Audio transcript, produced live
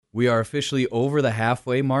We are officially over the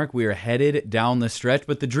halfway mark. We are headed down the stretch,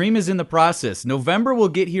 but the dream is in the process. November will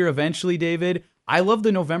get here eventually, David. I love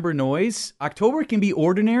the November noise. October can be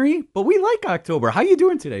ordinary, but we like October. How you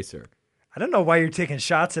doing today, sir? I don't know why you're taking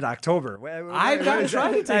shots at October. I'm not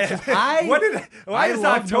trying to take shots. Why is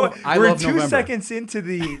October? We're 2 November. seconds into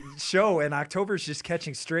the show, and October's just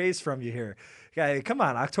catching strays from you here. Okay, come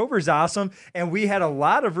on, October's awesome, and we had a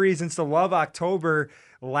lot of reasons to love October.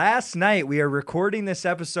 Last night, we are recording this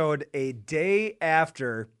episode a day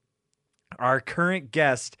after our current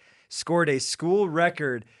guest scored a school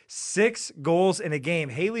record 6 goals in a game.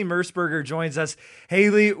 Haley Mersberger joins us.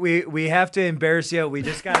 Haley, we have to embarrass you. We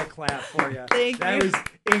just got to clap for you. Thank you. That was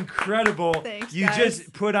incredible. Thanks, you guys.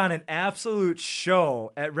 just put on an absolute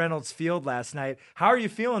show at Reynolds Field last night. How are you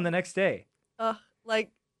feeling the next day?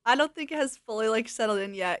 I don't think it has fully settled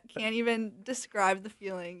in yet. Can't even describe the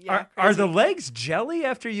feeling. Yeah, Are the legs jelly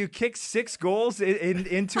after you kick 6 goals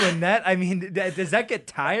into a net? I mean, does that get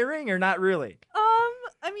tiring or not really?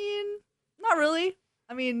 Not really.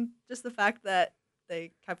 Just the fact that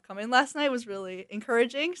they kept coming last night was really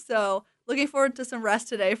encouraging. So looking forward to some rest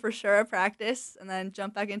today for sure at practice and then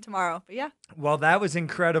jump back in tomorrow. But yeah. Well, that was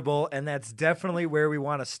incredible, and that's definitely where we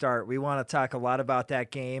want to start. We want to talk a lot about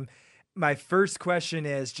that game. My first question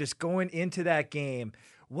is just going into that game,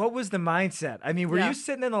 what was the mindset? I mean, were you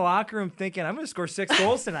sitting in the locker room thinking, I'm going to score 6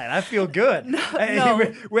 goals tonight? I feel good.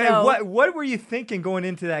 No. What were you thinking going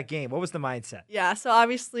into that game? What was the mindset? Yeah, so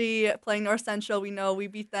obviously playing North Central, we know we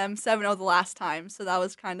beat them 7-0 the last time. So that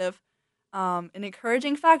was kind of an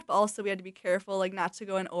encouraging fact, but also we had to be careful, not to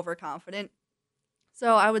go in overconfident.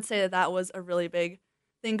 So I would say that was a really big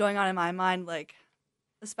thing going on in my mind.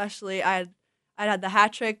 Especially I had the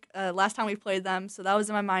hat trick last time we played them, so that was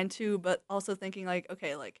in my mind too. But also thinking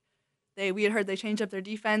we had heard they changed up their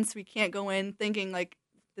defense. We can't go in thinking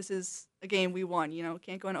this is a game we won.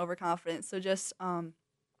 Can't go in overconfident. So just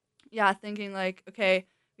thinking okay,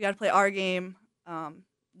 we got to play our game.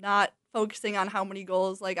 Not focusing on how many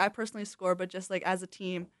goals I personally score, but just as a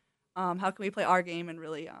team. How can we play our game and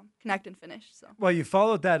really connect and finish? So. Well, you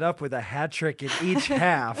followed that up with a hat trick in each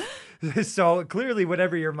half. So clearly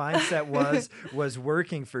whatever your mindset was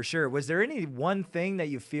working for sure. Was there any one thing that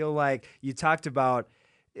you feel like you talked about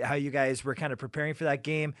how you guys were kind of preparing for that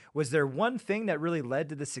game? Was there one thing that really led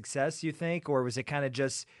to the success, you think? Or was it kind of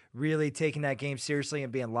just really taking that game seriously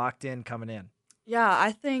and being locked in coming in? Yeah,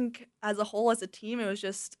 I think as a whole, as a team, it was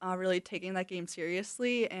just really taking that game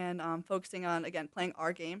seriously and focusing on, again, playing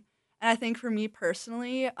our game. And I think for me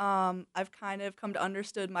personally, I've kind of come to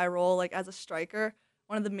understood my role as a striker.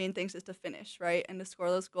 One of the main things is to finish, right, and to score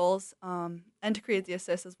those goals and to create the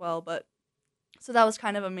assists as well. But so that was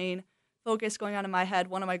kind of a main focus going on in my head.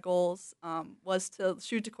 One of my goals was to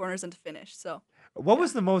shoot to corners and to finish. So, what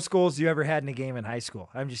was the most goals you ever had in a game in high school?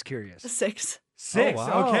 I'm just curious. 6. 6. Oh,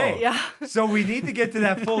 wow. Okay. Yeah. So we need to get to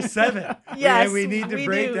that full 7. Yes, we need to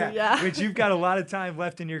break that. Yeah. Which you've got a lot of time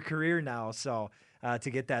left in your career now, so to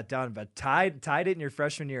get that done. But tied it in your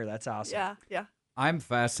freshman year. That's awesome. Yeah. I'm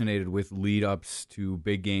fascinated with lead-ups to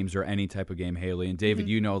big games or any type of game, Haley. And David,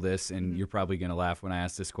 you know this, and you're probably going to laugh when I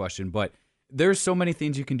ask this question, but there's so many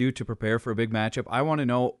things you can do to prepare for a big matchup. I want to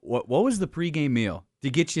know, what was the pregame meal to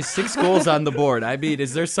get you 6 goals on the board? I mean,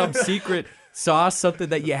 is there some secret sauce, something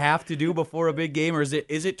that you have to do before a big game, or is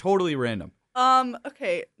it totally random?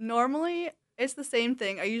 Okay, normally it's the same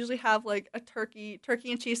thing. I usually have a turkey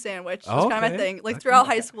and cheese sandwich. That's kind of my thing. Throughout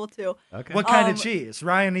high school too. Okay. What kind of cheese?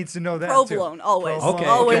 Ryan needs to know that provolone, too. always. Okay.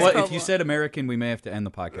 Always Well, provolone. if you said American, we may have to end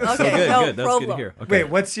the podcast. Okay, So good. That's provolone. good to hear. Okay. Wait,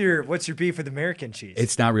 what's your beef with American cheese?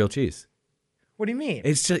 It's not real cheese. What do you mean?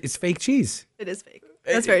 It's fake cheese. It is fake.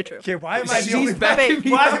 That's very true. Okay, why am I the She's only backing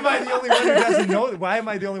me why up. am I the only one who doesn't know? Why am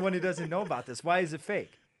I the only one who doesn't know about this? Why is it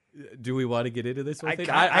fake? Do we want to get into this whole thing?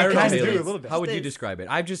 I don't know, kind of Haley. do a little bit. How would you It is. describe it?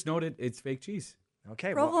 I've just noted it's fake cheese.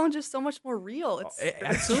 Okay, Provolone just so much more real. It's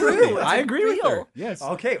Absolutely. true. It's I agree with real. her. Yes.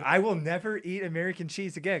 okay. I will never eat American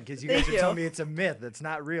cheese again because you guys Thank are telling you. me it's a myth. It's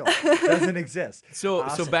not real. It doesn't exist. So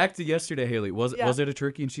Awesome. back to yesterday, Haley. Was Yeah. it a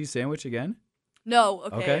turkey and cheese sandwich again? No,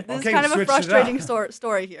 Okay. This Okay, is kind of switch a it up. frustrating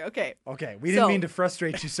story here. Okay. Okay, we didn't So- mean to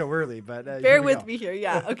frustrate you so early, but Bear here we with go. me here.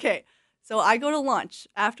 Yeah. Okay. So I go to lunch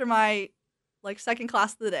after my second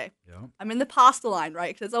class of the day. Yep. I'm in the pasta line,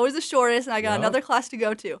 right? Because it's always the shortest, and I got Yep. another class to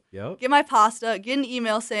go to. Yep. Get my pasta, get an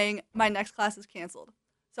email saying my next class is canceled.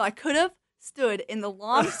 So I could have stood in the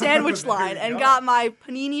long sandwich There line you and go. got my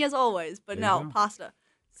panini as always, but There you no, go. pasta.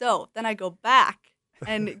 So then I go back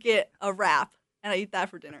and get a wrap, and I eat that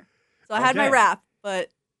for dinner. So I had my Okay. wrap, but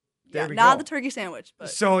There Yeah, we not go. the turkey sandwich, but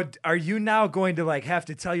So are you now going to like have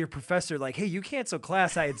to tell your professor like, hey, you canceled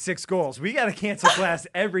class, I had 6 goals. We got to cancel class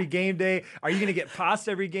every game day. Are you going to get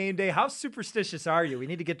pasta every game day? How superstitious are you? We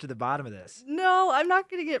need to get to the bottom of this. no, I'm not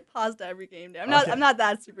gonna get pasta every game day. Okay. I'm not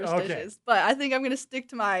that superstitious, but I think I'm gonna stick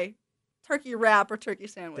to my turkey wrap or turkey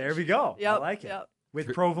sandwich. There we go. Yep, I like it. Yep.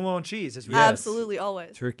 With provolone cheese as we Yes. Absolutely,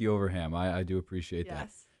 always. Turkey over ham. I do appreciate that.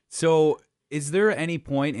 Yes. So, is there any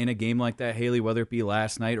point in a game like that, Haley, whether it be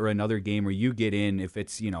last night or another game where you get in, if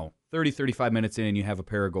it's, 30, 35 minutes in and you have a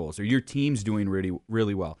pair of goals, or your team's doing really,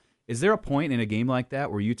 really well, is there a point in a game like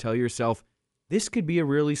that where you tell yourself, this could be a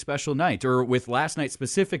really special night? Or with last night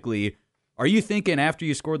specifically, are you thinking after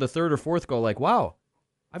you score the third or fourth goal, like, wow,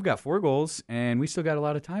 I've got 4 goals and we still got a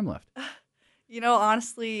lot of time left?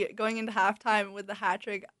 Honestly, going into halftime with the hat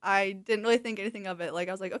trick, I didn't really think anything of it. Like,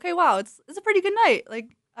 I was like, okay, wow, it's a pretty good night.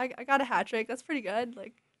 Like, I got a hat trick. That's pretty good.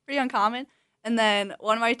 Like, pretty uncommon. And then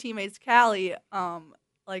one of my teammates, Callie,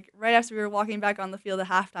 right after we were walking back on the field at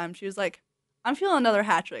halftime, she was like, I'm feeling another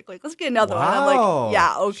hat trick. Like, let's get another one. I'm Wow. like,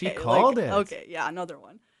 yeah, okay. She called it. Okay, yeah, another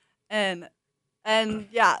one. And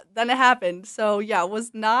yeah, then it happened. So, yeah,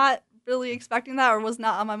 was not really expecting that or was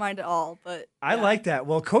not on my mind at all. But I yeah. like that.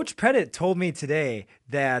 Well, Coach Pettit told me today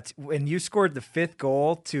that when you scored the 5th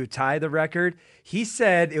goal to tie the record, he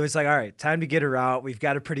said it was like, all right, time to get her out. We've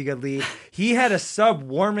got a pretty good lead. He had a sub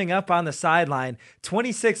warming up on the sideline.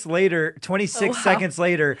 26 seconds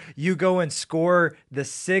later, you go and score the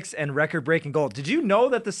 6th and record-breaking goal. Did you know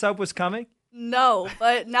that the sub was coming? No,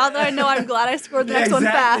 but now that I know, I'm glad I scored the next exactly.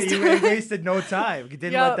 one fast. You wasted no time. You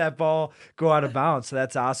didn't let that ball go out of bounds, so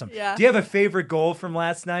that's awesome. Yeah. Do you have a favorite goal from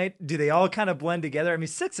last night? Do they all kind of blend together? I mean,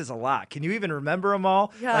 6 is a lot. Can you even remember them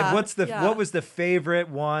all? Yeah, What was the favorite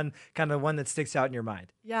one, kind of one that sticks out in your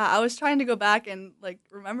mind? Yeah, I was trying to go back and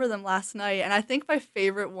remember them last night, and I think my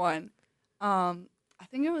favorite one, I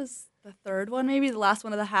think it was the third one, maybe the last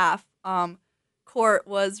one of the half. Court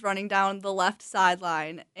was running down the left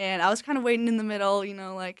sideline, and I was kind of waiting in the middle,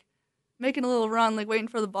 making a little run, waiting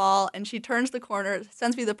for the ball, and she turns the corner,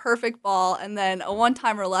 sends me the perfect ball, and then a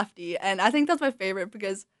one-timer lefty, and I think that's my favorite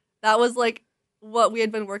because that was what we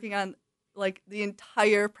had been working on the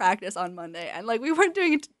entire practice on Monday, and we weren't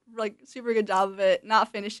doing a super good job of it,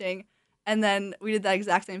 not finishing, and then we did that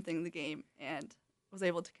exact same thing in the game, and was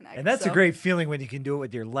able to connect. And that's a great feeling when you can do it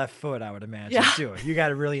with your left foot, I would imagine, too. You got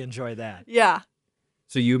to really enjoy that. Yeah.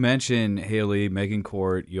 So you mentioned Haley, Megan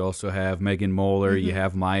Court. You also have Megan Moeller. You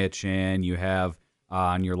have Maya Chan. You have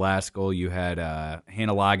on your last goal, you had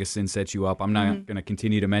Hannah Lageson set you up. I'm not going to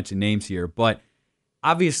continue to mention names here, but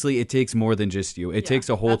obviously it takes more than just you. It takes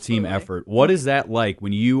a whole team effort. What is that like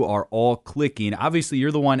when you are all clicking? Obviously,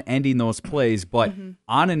 you're the one ending those plays, but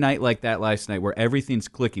on a night like that last night where everything's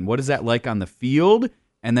clicking, what is that like on the field?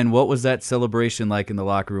 And then what was that celebration like in the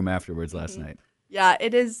locker room afterwards last night? Yeah,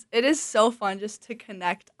 it is so fun just to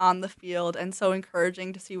connect on the field and so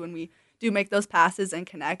encouraging to see when we do make those passes and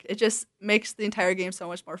connect. It just makes the entire game so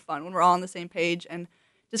much more fun when we're all on the same page and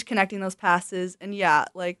just connecting those passes. And yeah,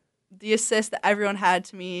 the assist that everyone had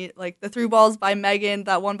to me, the through balls by Megan,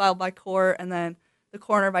 that one ball by Court, and then the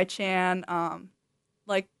corner by Chan,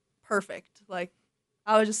 perfect. I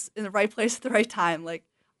was just in the right place at the right time.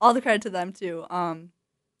 All the credit to them too.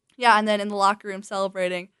 Yeah, and then in the locker room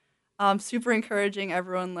celebrating. Super encouraging,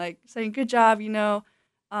 everyone saying good job,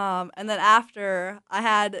 and then after I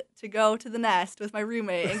had to go to the Nest with my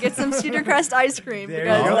roommate and get some Cedar Crest ice cream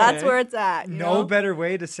because that's where it's at. No better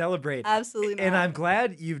way to celebrate. Absolutely not. And I'm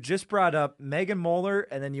glad you've just brought up Megan Moeller,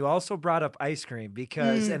 and then you also brought up ice cream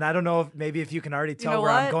because, and I don't know if you can already tell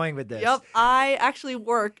where I'm going with this. Yep, I actually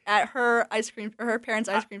work at her parents'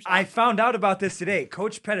 ice cream shop. I found out about this today.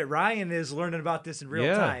 Coach Pettit, Ryan is learning about this in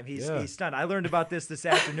real time. He's stunned. I learned about this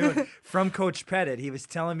afternoon from Coach Pettit. He was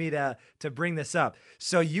telling me to bring this up.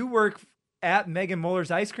 So you work at Megan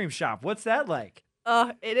Moeller's ice cream shop. What's that like?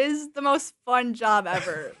 It is the most fun job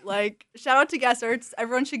ever. Shout out to Gessert's.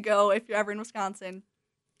 Everyone should go if you're ever in Wisconsin.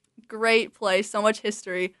 Great place. So much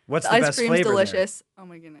history. What's the ice best cream's flavor delicious. There? Oh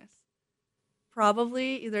my goodness.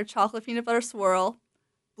 Probably either chocolate peanut butter swirl,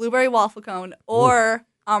 blueberry waffle cone, or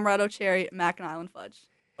amaretto cherry mac and island fudge.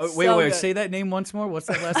 Oh, wait, good. say that name once more. What's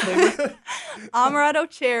that last flavor? Amaretto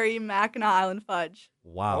cherry mackinac island fudge.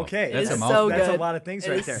 Wow. Okay. That's That's a lot of things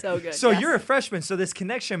right there. So good. So you're a freshman, so this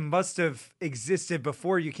connection must have existed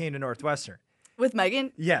before you came to Northwestern. With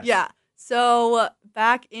Megan? Yes. Yeah. So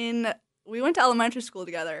we went to elementary school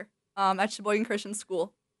together at Sheboygan Christian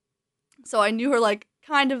School. So I knew her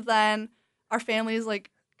kind of then. Our families kind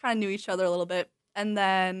of knew each other a little bit. And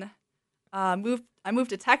then I moved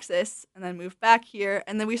to Texas and then moved back here.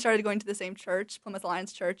 And then we started going to the same church, Plymouth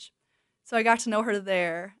Alliance Church. So I got to know her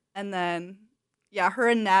there. And then, yeah, her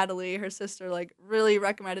and Natalie, her sister, like really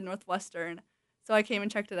recommended Northwestern. So I came and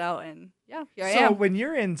checked it out, and yeah, here I am. So when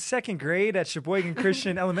you're in second grade at Sheboygan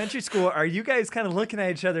Christian Elementary School, are you guys kind of looking at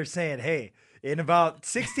each other saying, hey, in about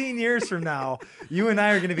 16 years from now, you and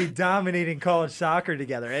I are going to be dominating college soccer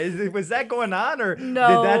together? Was that going on, or No.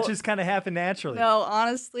 did that just kind of happen naturally? No,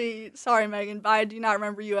 honestly, sorry, Megan, but I do not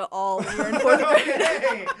remember you at all when you were in fourth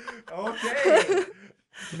grade. Okay.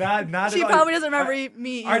 Not She at all. probably doesn't remember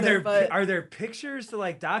me either. Are there pictures to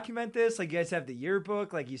like document this? Like you guys have the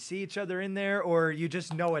yearbook, like you see each other in there, or you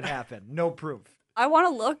just know it happened? No proof. I want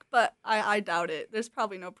to look, but I doubt it. There's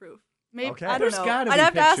probably no proof. Maybe Okay. I don't There's know. gotta I'd be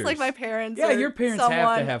have to ask pictures. like my parents. Yeah, or your parents have to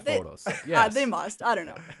someone. have photos. They Yes. must. I don't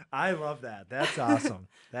know. I love that. That's awesome.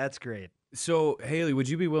 That's great. So, Haley, would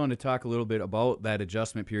you be willing to talk a little bit about that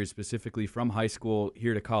adjustment period specifically from high school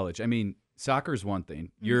here to college? I mean, soccer is one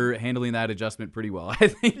thing. You're handling that adjustment pretty well. I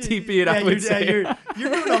think TP and I would say. You're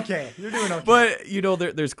doing okay. You're doing okay.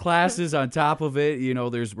 But, there's classes on top of it.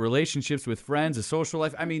 There's relationships with friends, a social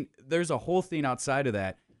life. I mean, there's a whole thing outside of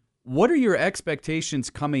that. What are your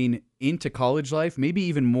expectations coming into college life, maybe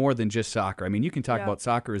even more than just soccer? I mean, you can talk about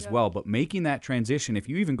soccer as well, but making that transition, if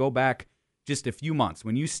you even go back just a few months,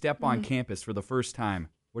 when you step on campus for the first time,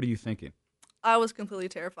 what are you thinking? I was completely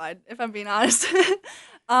terrified, if I'm being honest.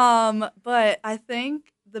 But I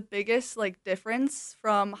think the biggest difference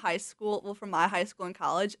from high school, from my high school and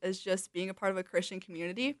college, is just being a part of a Christian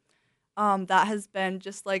community. That has been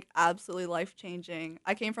just absolutely life-changing.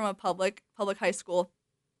 I came from a public high school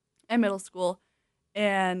and middle school,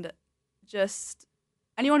 and just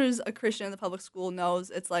anyone who's a Christian in the public school knows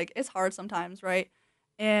it's hard sometimes, right?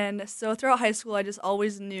 And so throughout high school, I just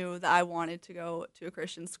always knew that I wanted to go to a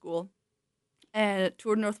Christian school. And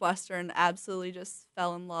toured Northwestern, absolutely just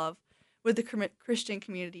fell in love with the Christian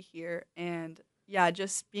community here. And yeah,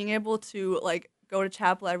 just being able to go to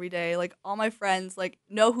chapel every day, all my friends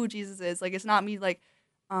know who Jesus is. It's not me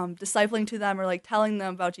discipling to them or telling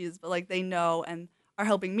them about Jesus, but they know and are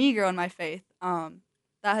helping me grow in my faith. That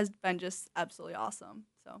has been just absolutely awesome.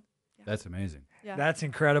 So yeah. That's amazing. Yeah. That's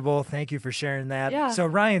incredible. Thank you for sharing that. Yeah. So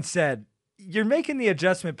Ryan said, you're making the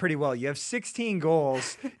adjustment pretty well. You have 16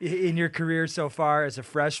 goals in your career so far as a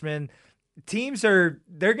freshman. Teams they're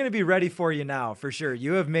going to be ready for you now, for sure.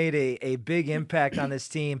 You have made a big impact on this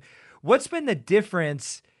team. What's been the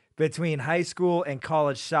difference between high school and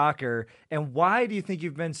college soccer, and why do you think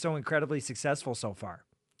you've been so incredibly successful so far?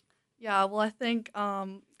 Yeah, well, I think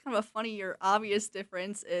kind of a funny or obvious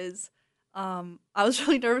difference is I was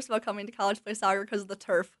really nervous about coming to college to play soccer because of the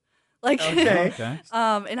turf. Okay.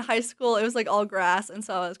 In high school, it was all grass, and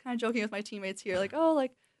so I was kind of joking with my teammates here,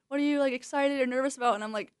 what are you excited or nervous about? And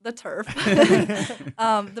I'm the turf.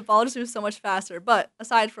 The ball just moves so much faster. But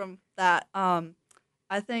aside from that,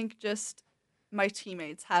 I think just my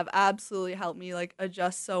teammates have absolutely helped me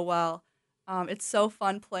adjust so well. It's so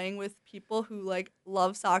fun playing with people who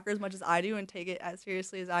love soccer as much as I do and take it as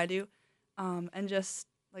seriously as I do, and just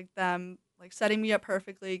them setting me up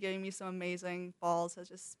perfectly, giving me some amazing balls has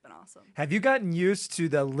just been awesome. Have you gotten used to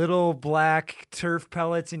the little black turf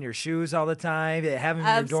pellets in your shoes all the time? Having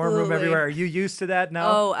them in your dorm room everywhere. Are you used to that now?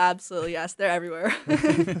 Oh, absolutely. Yes, they're everywhere.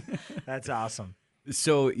 That's awesome.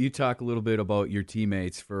 So you talk a little bit about your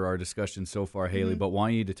teammates for our discussion so far, Haley, but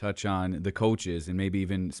want you to touch on the coaches and maybe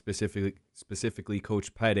even specifically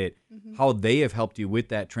Coach Pettit, how they have helped you with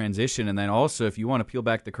that transition. And then also, if you want to peel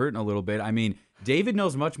back the curtain a little bit, I mean, David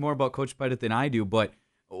knows much more about Coach Pettit than I do, but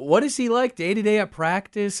what is he like day-to-day at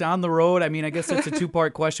practice, on the road? I mean, I guess that's a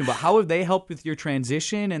two-part question, but how have they helped with your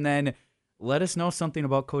transition? And then let us know something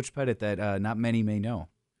about Coach Pettit that not many may know.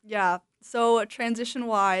 Yeah. So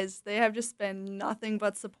transition-wise, they have just been nothing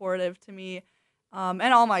but supportive to me, and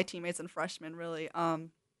all my teammates and freshmen, really.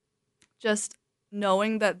 Just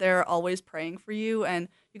knowing that they're always praying for you and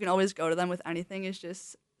you can always go to them with anything is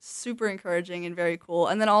just super encouraging and very cool.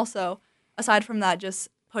 And then also, aside from that, just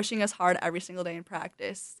pushing us hard every single day in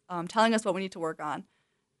practice, telling us what we need to work on,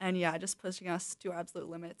 and yeah, just pushing us to our absolute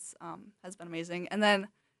limits has been amazing. And then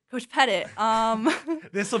Coach Pettit.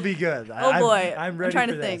 This will be good. Oh boy, I'm ready. I'm trying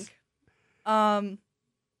for to this. think.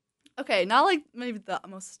 Okay, not maybe the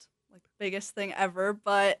most biggest thing ever,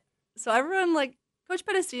 but so everyone Coach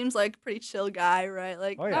Pettit seems pretty chill guy,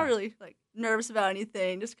 right? Not really nervous about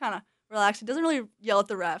anything, just kind of relaxed. He doesn't really yell at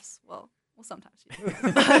the refs. Well, sometimes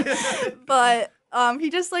he does. But he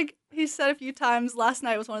just he said a few times. Last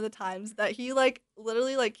night was one of the times that he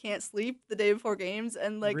literally can't sleep the day before games,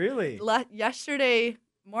 and really yesterday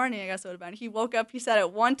morning, I guess it would have been. He woke up, he said, at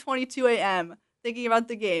 1:22 a.m. thinking about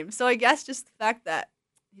the game. So I guess just the fact that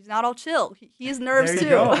he's not all chill. He has nerves There you too.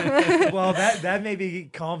 go. Well, that maybe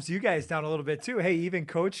calms you guys down a little bit too. Hey, even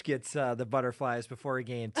coach gets the butterflies before a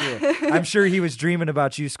game too. I'm sure he was dreaming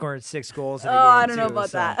about you scoring 6 goals in a game I don't know too, about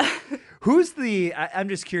so. that. I'm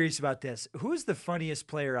just curious about this. Who's the funniest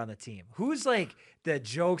player on the team? Who's like the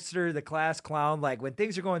jokester, the class clown? Like when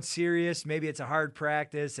things are going serious, maybe it's a hard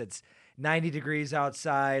practice, it's 90 degrees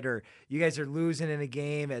outside, or you guys are losing in a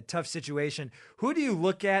game, a tough situation. Who do you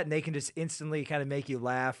look at and they can just instantly kind of make you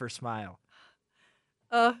laugh or smile?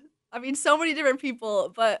 I mean, so many different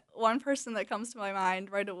people, but one person that comes to my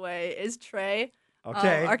mind right away is Trey,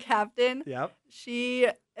 Okay. our captain. Yep. She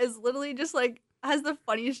is literally just like has the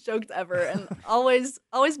funniest jokes ever, and always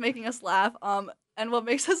making us laugh. And what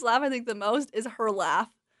makes us laugh, I think, the most is her laugh.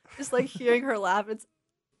 Just like hearing her laugh. It's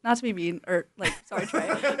not to be mean or like sorry Trey,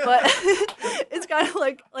 but it's kind of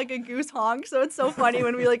like a goose honk. So it's so funny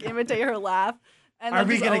when we like imitate her laugh. And are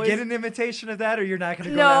we going to get an imitation of that, or you're not going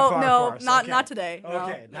to go no, that far no, for us? not today.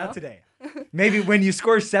 Okay, no, not no. today. Maybe when you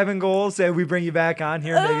score 7 goals and we bring you back on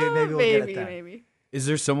here, maybe we'll get it then. Maybe. Is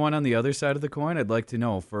there someone on the other side of the coin? I'd like to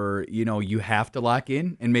know for, you have to lock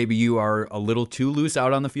in and maybe you are a little too loose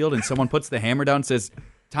out on the field and someone puts the hammer down and says,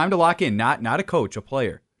 time to lock in, not a coach, a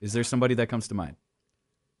player. Is there somebody that comes to mind?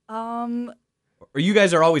 Or you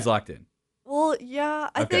guys are always locked in? Well, yeah,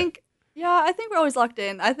 I Okay. think we're always locked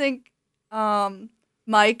in. I think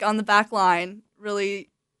Mike on the back line really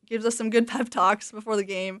gives us some good pep talks before the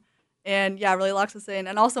game, and yeah, really locks us in.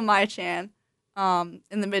 And also Maya Chan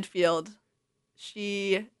in the midfield.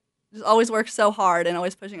 She just always works so hard and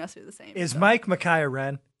always pushing us through the same. Is so. Mike Micaiah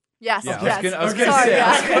Wren? Yes, Yeah, yes. I was Okay. gonna Sorry, say, yeah.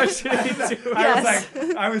 I was questioning too.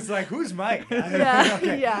 Yes. I was like, who's Mike? Yeah,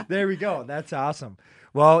 Okay, yeah. There we go. That's awesome.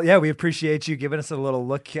 Well, yeah, we appreciate you giving us a little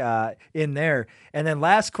look in there. And then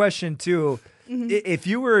last question too, if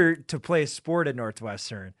you were to play a sport at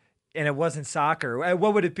Northwestern and it wasn't soccer,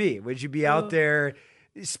 what would it be? Would you be out there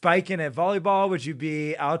spiking at volleyball? Would you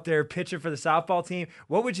be out there pitching for the softball team?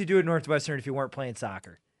 What would you do at Northwestern if you weren't playing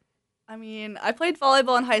soccer? I mean, I played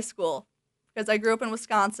volleyball in high school because I grew up in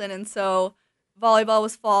Wisconsin, and so volleyball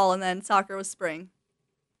was fall and then soccer was spring.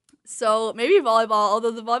 So maybe volleyball,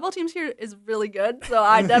 although the volleyball teams here is really good, so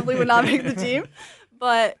I definitely would not make the team.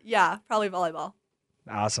 But yeah, probably volleyball.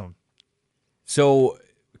 Awesome. So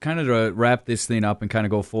kind of to wrap this thing up and kind of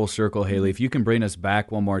go full circle, Haley, if you can bring us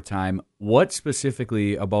back one more time, what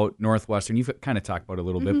specifically about Northwestern, you've kind of talked about it a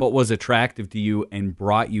little bit, but was attractive to you and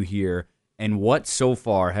brought you here, and what so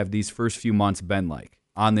far have these first few months been like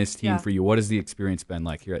on this team for you? What has the experience been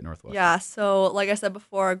like here at Northwestern? Yeah, so like I said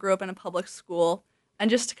before, I grew up in a public school, and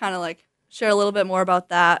just to kind of like share a little bit more about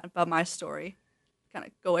that, about my story, kind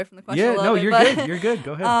of go away from the question a little bit. You're but, good. You're good.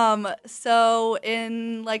 Go ahead. So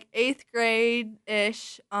in like 8th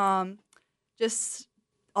grade-ish, just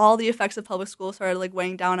all the effects of public school started like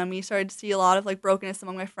weighing down on me. Started to see a lot of like brokenness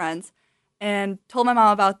among my friends, and told my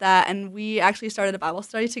mom about that. And we actually started a Bible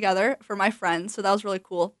study together for my friends. So that was really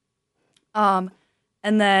cool. And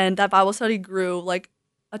then that Bible study grew. Like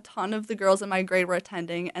a ton of the girls in my grade were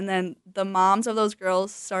attending, and then the moms of those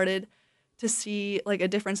girls started to see like a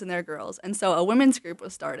difference in their girls. And so a women's group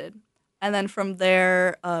was started. And then from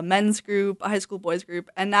there, a men's group, a high school boys group.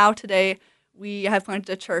 And now today we have planted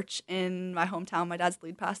a church in my hometown. My dad's the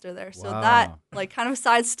lead pastor there. So that like kind of a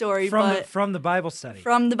side story. From the Bible study.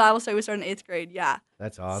 From the Bible study we started in 8th grade, yeah.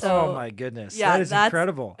 That's awesome. So, Oh my goodness. yeah, that is that's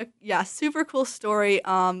incredible. Yeah, super cool story.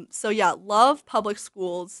 So yeah, love public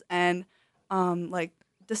schools and like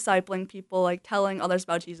discipling people, like telling others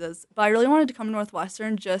about Jesus. But I really wanted to come to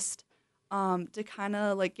Northwestern just to kind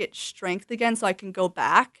of like get strength again so I can go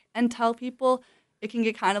back and tell people. It can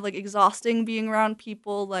get kind of like exhausting being around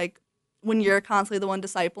people like when you're constantly the one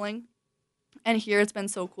discipling. And here it's been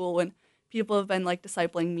so cool when people have been like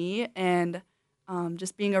discipling me, and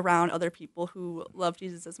just being around other people who love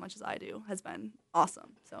Jesus as much as I do has been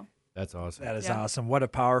awesome. So That's awesome. That is Yeah. awesome. What a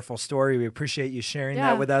powerful story. We appreciate you sharing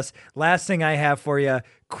Yeah. that with us. Last thing I have for you,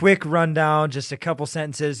 quick rundown, just a couple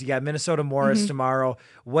sentences. You got Minnesota Morris tomorrow.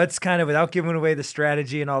 What's kind of, without giving away the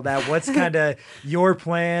strategy and all that, what's kind of your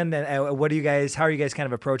plan, and how are you guys kind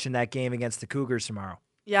of approaching that game against the Cougars tomorrow?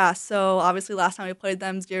 yeah, so obviously last time we played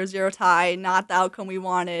them 0-0 tie, not the outcome we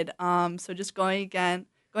wanted. So just going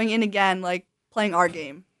in again, like playing our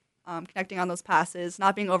game, connecting on those passes,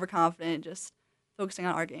 not being overconfident, just focusing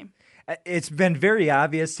on our game. It's been very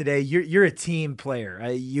obvious today. You're a team player.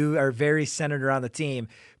 You are very centered around the team.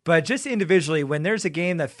 But just individually, when there's a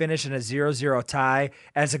game that finished in a 0-0 tie,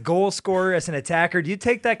 as a goal scorer, as an attacker, do you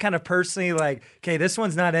take that kind of personally? Like, okay, this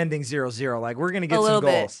one's not ending 0-0. Like, we're going to get A little some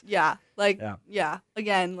goals. bit, yeah. Like, Yeah. yeah.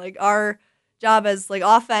 Again, like our job as like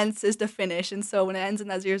offense is to finish, and so when it ends in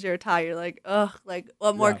that 0-0 tie, you're like, ugh, like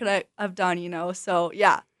what more could I have done, you know? So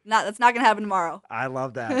yeah, that's not gonna happen tomorrow. I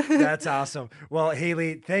love that. That's awesome. Well,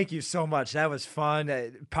 Haley, thank you so much. That was fun.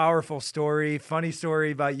 Powerful story, funny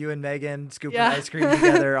story about you and Megan scooping ice cream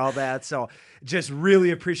together, all that. So just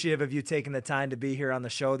really appreciative of you taking the time to be here on the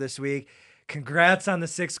show this week. Congrats on the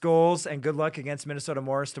 6 goals and good luck against Minnesota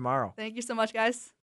Morris tomorrow. Thank you so much, guys.